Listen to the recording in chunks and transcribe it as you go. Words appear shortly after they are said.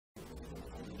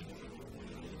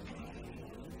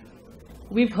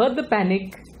we've heard the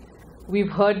panic,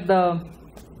 we've heard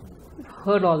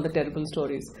all the terrible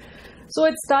stories. So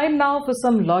it's time now for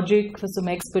some logic, for some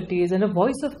expertise, and a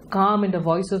voice of calm and a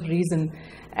voice of reason.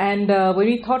 And when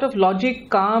we thought of logic,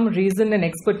 calm, reason, and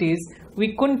expertise,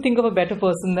 we couldn't think of a better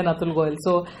person than Atul Goel.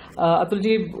 So,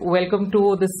 Atulji, welcome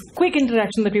to this quick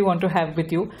interaction that we want to have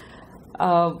with you.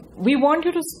 We want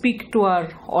you to speak to our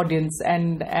audience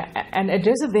and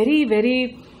address a very,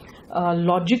 very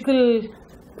logical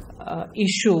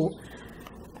issue.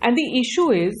 And the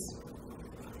issue is,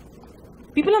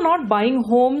 people are not buying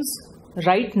homes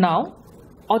right now,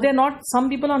 or some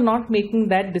people are not making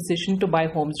that decision to buy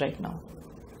homes right now.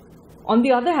 On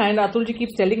the other hand, Atulji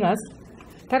keeps telling us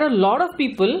that a lot of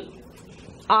people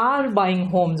are buying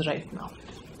homes right now.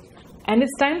 And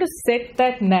it's time to set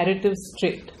that narrative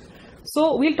straight.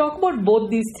 So we'll talk about both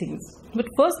these things. But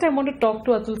first I want to talk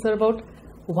to Atul sir about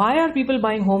why are people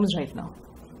buying homes right now?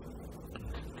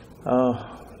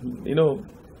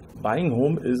 Buying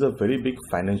home is a very big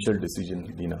financial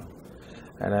decision, Dina.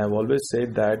 And I've always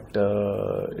said that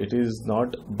it is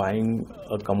not buying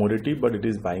a commodity, but it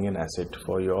is buying an asset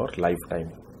for your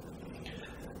lifetime.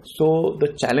 So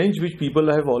the challenge which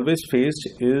people have always faced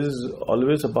is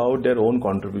always about their own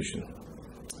contribution.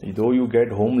 Though you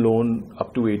get home loan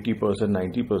up to 80%,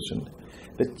 90%,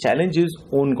 the challenge is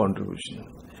own contribution.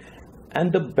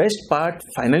 And the best part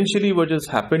financially what has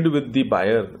happened with the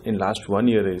buyer in last 1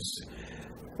 year is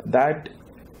that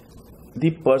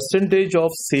the percentage of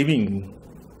saving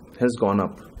has gone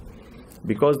up,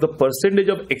 because the percentage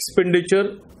of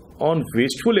expenditure on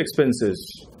wasteful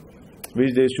expenses,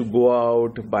 which they should go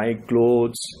out, buy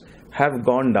clothes, have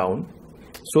gone down.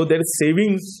 So their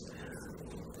savings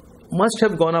must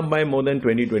have gone up by more than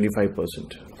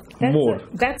 20-25% more.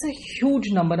 That's a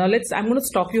huge number. Now I'm going to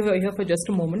stop you here for just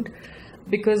a moment,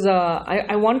 because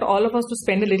I want all of us to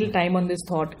spend a little time on this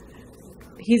thought.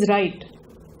 He's right.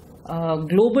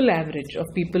 Global average of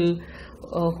people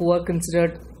who are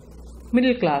considered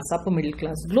middle class, upper middle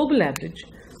class, global average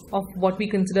of what we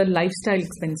consider lifestyle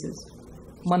expenses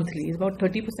monthly is about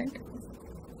 30%.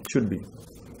 Should be.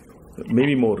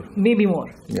 Maybe more. Maybe more.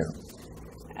 Yeah.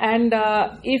 And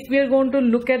if we are going to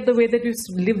look at the way that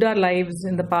we've lived our lives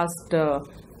in the past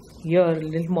year, a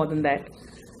little more than that,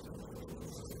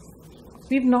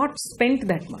 we've not spent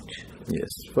that much. Yes.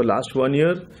 For last 1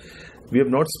 year, we have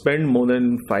not spent more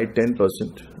than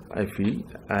 5-10%, I feel.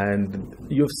 And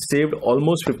you've saved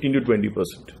almost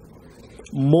 15-20%.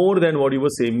 More than what you were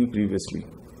saving previously.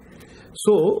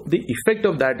 So the effect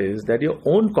of that is that your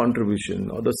own contribution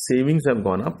or the savings have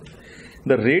gone up.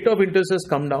 The rate of interest has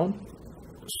come down.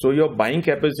 So your buying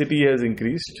capacity has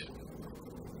increased.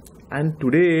 And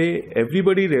today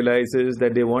everybody realizes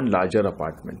that they want larger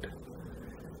apartment.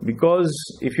 Because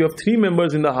if you have 3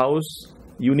 members in the house,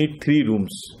 you need 3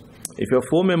 rooms. If you have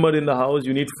 4 members in the house,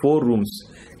 you need 4 rooms.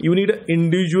 You need an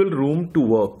individual room to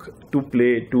work, to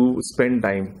play, to spend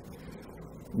time.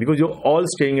 Because you're all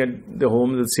staying at the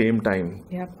home at the same time.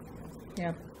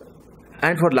 Yep.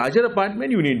 And for larger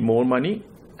apartment, you need more money.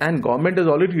 And government has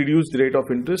already reduced the rate of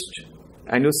interest.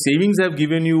 And your savings have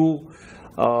given you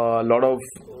a lot of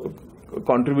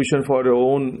contribution for your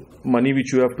own money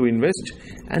which you have to invest.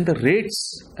 And the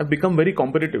rates have become very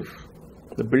competitive.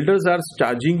 The builders are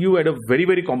charging you at a very,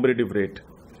 very competitive rate.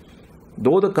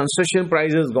 Though the construction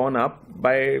price has gone up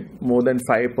by more than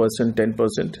 5%,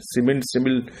 10%,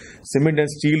 cement and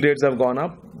steel rates have gone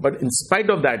up. But in spite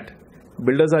of that,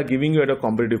 builders are giving you at a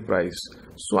competitive price.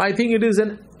 So I think it is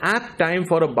an apt time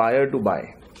for a buyer to buy.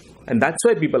 And that's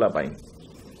why people are buying.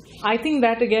 I think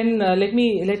that again, let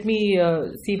me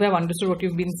see if I've understood what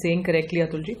you've been saying correctly,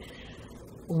 Atulji.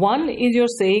 One is you're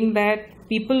saying that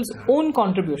people's own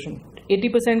contribution,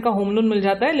 80% का home loan मिल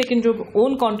जाता है, लेकिन जो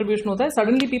own contribution होता है,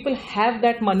 suddenly people have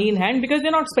that money in hand because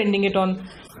they're not spending it on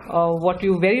what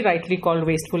you very rightly called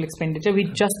wasteful expenditure. We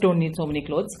just don't need so many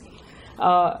clothes.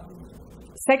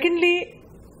 Secondly,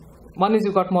 one is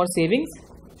you've got more savings.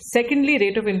 Secondly,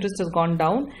 rate of interest has gone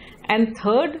down. And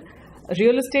third,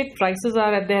 real estate prices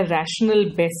are at their rational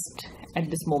best at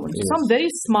this moment. Yes. So some very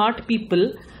smart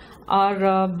people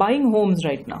are buying homes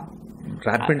right now.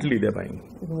 Rapidly they're buying.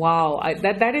 Wow,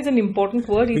 that is an important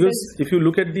word. Because if you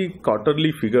look at the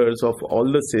quarterly figures of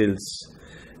all the sales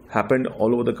happened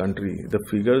all over the country, the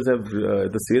figures have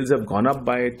the sales have gone up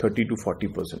by 30 to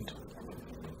 40%.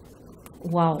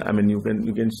 Wow. I mean, you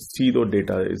can see the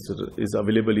data is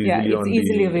available easily it's on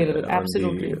easily the available. on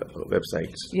Absolutely. the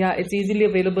websites. Yeah, it's easily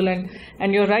available,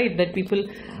 and you're right that people,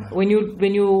 when you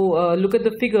look at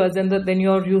the figures, and then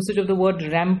your usage of the word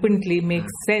rampantly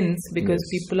makes sense, because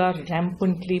Yes. people are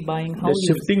rampantly buying They're houses.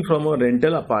 shifting from a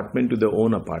rental apartment to their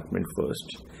own apartment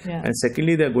first, Yeah. and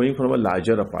secondly, they're going from a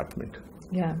larger apartment.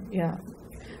 Yeah, yeah.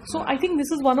 So I think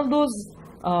this is one of those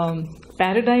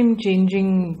paradigm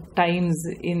changing times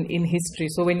in history.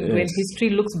 So when history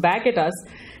looks back at us,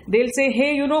 they'll say,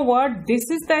 hey, you know what, this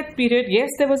is that period. Yes,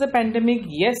 there was a pandemic.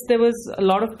 Yes, there was a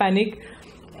lot of panic,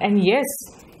 and yes,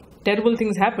 terrible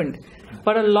things happened,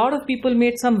 but a lot of people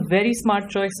made some very smart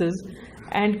choices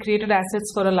and created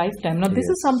assets for a lifetime. Now this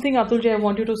is something, Atulji, I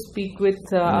want you to speak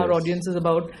with our audiences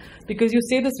about, because you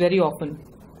say this very often,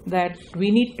 that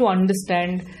we need to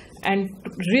understand and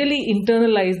really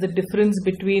internalize the difference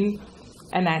between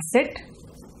an asset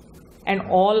and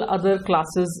all other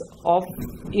classes of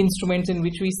instruments in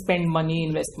which we spend money,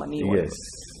 invest money. Whatever. Yes.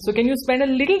 So can you spend a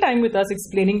little time with us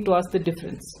explaining to us the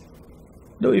difference?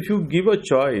 No, if you give a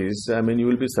choice, I mean, you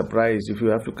will be surprised if you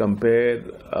have to compare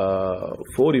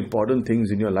 4 important things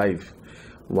in your life.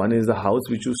 One is the house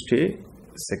which you stay.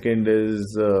 Second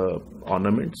is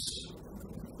ornaments,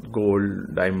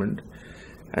 gold, diamond.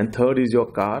 And third is your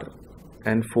car,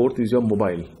 and fourth is your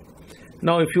mobile.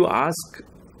 Now, if you ask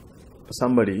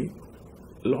somebody,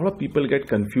 a lot of people get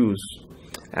confused,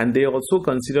 and they also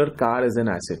consider car as an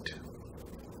asset.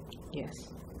 Yes.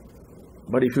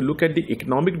 But if you look at the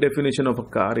economic definition of a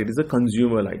car, it is a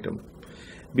consumable item.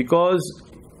 Because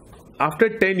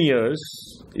after 10 years,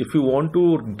 if you want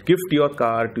to gift your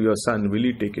car to your son, will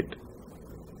he take it?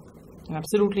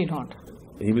 Absolutely not.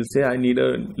 He will say, I need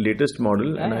a latest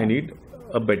model and I need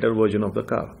a better version of the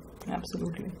car.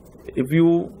 Absolutely. If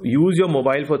you use your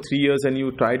mobile for 3 years and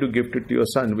you try to gift it to your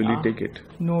son, will he take it?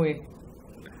 No way.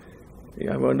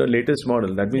 I want the latest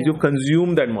model. That means you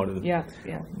consume that model. Yeah,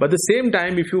 yeah. But at the same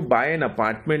time, if you buy an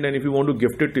apartment and if you want to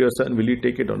gift it to your son, will he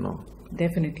take it or not?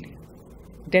 Definitely.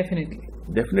 Definitely.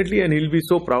 Definitely, and he'll be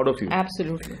so proud of you.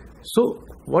 Absolutely. So,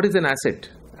 what is an asset?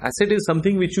 Asset is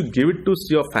something which you give it to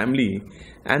your family,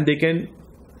 and they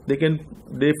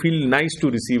feel nice to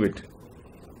receive it.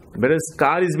 Whereas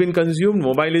car is been consumed,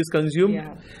 mobile is consumed,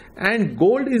 and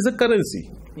gold is a currency.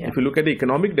 Yeah. If you look at the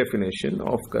economic definition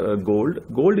of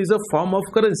gold is a form of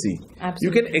currency. Absolutely.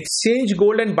 You can exchange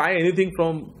gold and buy anything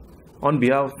on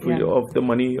behalf of the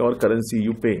money or currency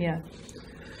you pay. Yeah.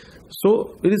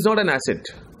 So it is not an asset.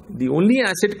 The only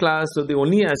asset class or the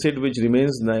only asset which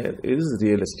remains there is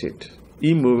real estate,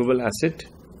 immovable asset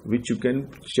which you can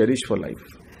cherish for life.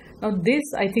 Now this,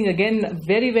 I think, again,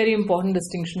 very, very important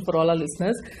distinction for all our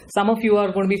listeners. Some of you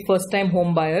are going to be first-time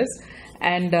home buyers,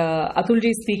 and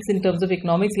Atulji speaks in terms of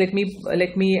economics. Let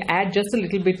me add just a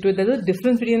little bit to it. There's a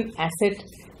difference between an asset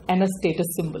and a status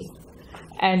symbol,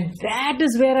 and that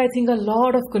is where I think a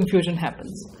lot of confusion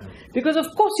happens. Because of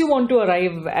course you want to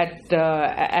arrive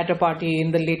at a party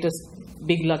in the latest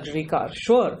big luxury car,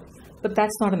 sure, but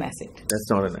that's not an asset. That's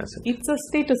not an asset. It's a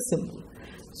status symbol.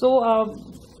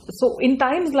 So in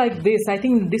times like this, I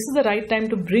think this is the right time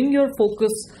to bring your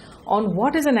focus on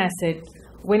what is an asset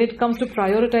when it comes to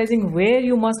prioritizing where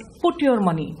you must put your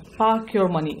money, park your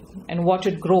money, and watch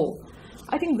it grow.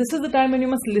 I think this is the time when you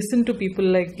must listen to people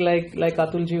like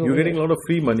Atulji. You're getting a lot of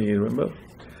free money, remember?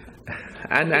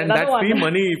 And that free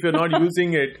money, if you're not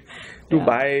using it to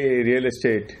buy real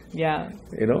estate,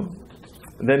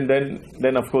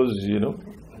 then of course,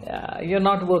 you're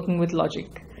not working with logic.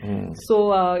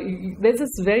 So there's this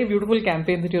very beautiful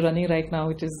campaign that you're running right now,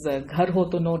 which is Ghar Ho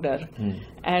To No Dar.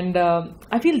 And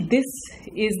I feel this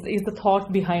is the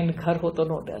thought behind Ghar Ho To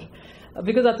No Dar.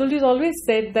 Because Atulji has always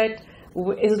said that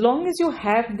as long as you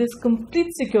have this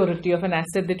complete security of an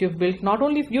asset that you've built, not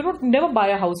only, you don't never buy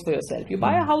a house for yourself, you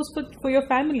buy a house for your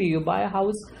family, you buy a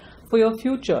house for your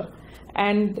future.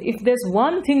 And if there's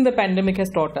one thing the pandemic has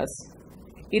taught us,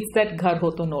 it's that Ghar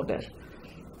Ho To No Dar.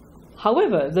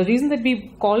 However, the reason that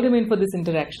we called him in for this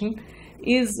interaction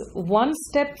is one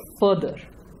step further.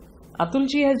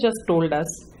 Atulji has just told us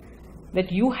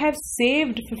that you have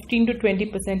saved 15 to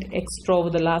 20% extra over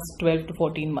the last 12 to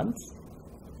 14 months.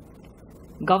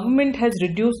 Government has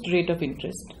reduced rate of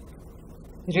interest.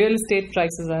 Real estate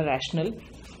prices are rational.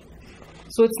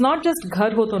 So it's not just Ghar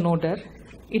Ho To No Dar,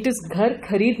 it is Ghar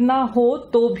Kharidna Ho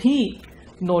To Bhi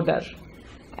No Dar.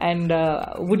 And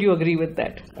would you agree with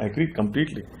that? I agree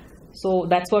completely. So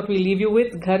that's what we leave you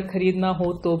with. Ghar Kharidna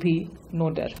Ho To Bhi No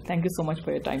Dar. Thank you so much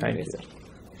for your time today, sir.